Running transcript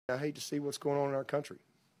I hate to see what's going on in our country.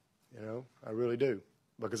 You know, I really do.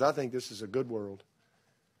 Because I think this is a good world.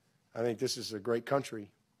 I think this is a great country.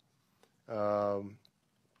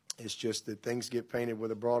 It's just that things get painted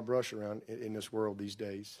with a broad brush around in this world these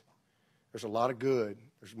days. There's a lot of good.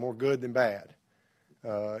 There's more good than bad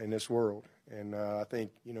in this world. And I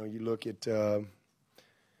think, you know, you look at, I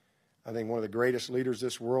think one of the greatest leaders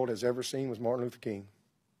this world has ever seen was Martin Luther King.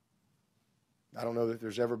 I don't know that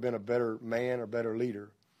there's ever been a better man or better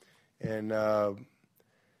leader. And,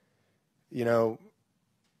 you know,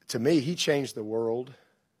 to me, he changed the world.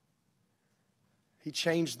 He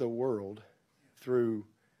changed the world through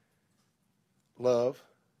love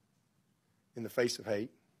in the face of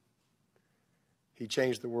hate. He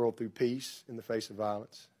changed the world through peace in the face of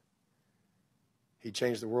violence. He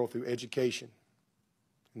changed the world through education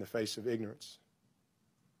in the face of ignorance.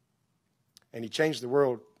 And he changed the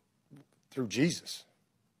world through Jesus.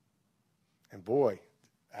 And boy,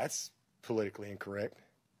 that's politically incorrect.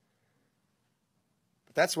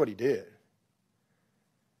 But that's what he did.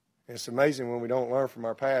 And it's amazing when we don't learn from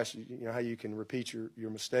our past, you know, how you can repeat your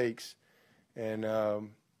mistakes. And,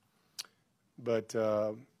 and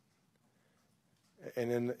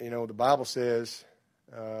then, you know, the Bible says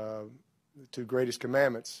the two greatest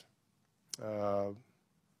commandments,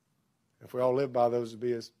 if we all live by those,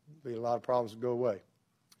 there'd be a lot of problems would go away.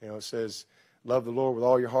 You know, it says, love the Lord with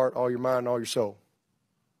all your heart, all your mind, and all your soul.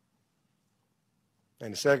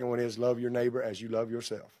 And the second one is love your neighbor as you love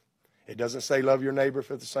yourself. It doesn't say love your neighbor if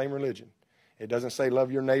they're the same religion. It doesn't say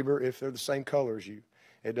love your neighbor if they're the same color as you.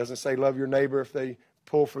 It doesn't say love your neighbor if they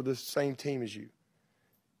pull for the same team as you.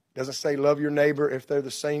 It doesn't say love your neighbor if they're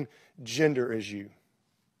the same gender as you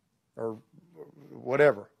or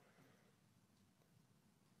whatever.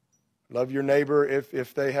 Love your neighbor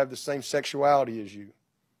if they have the same sexuality as you.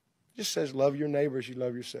 It just says love your neighbor as you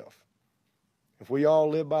love yourself. If we all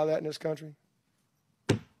live by that in this country,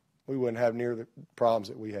 we wouldn't have near the problems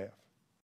that we have.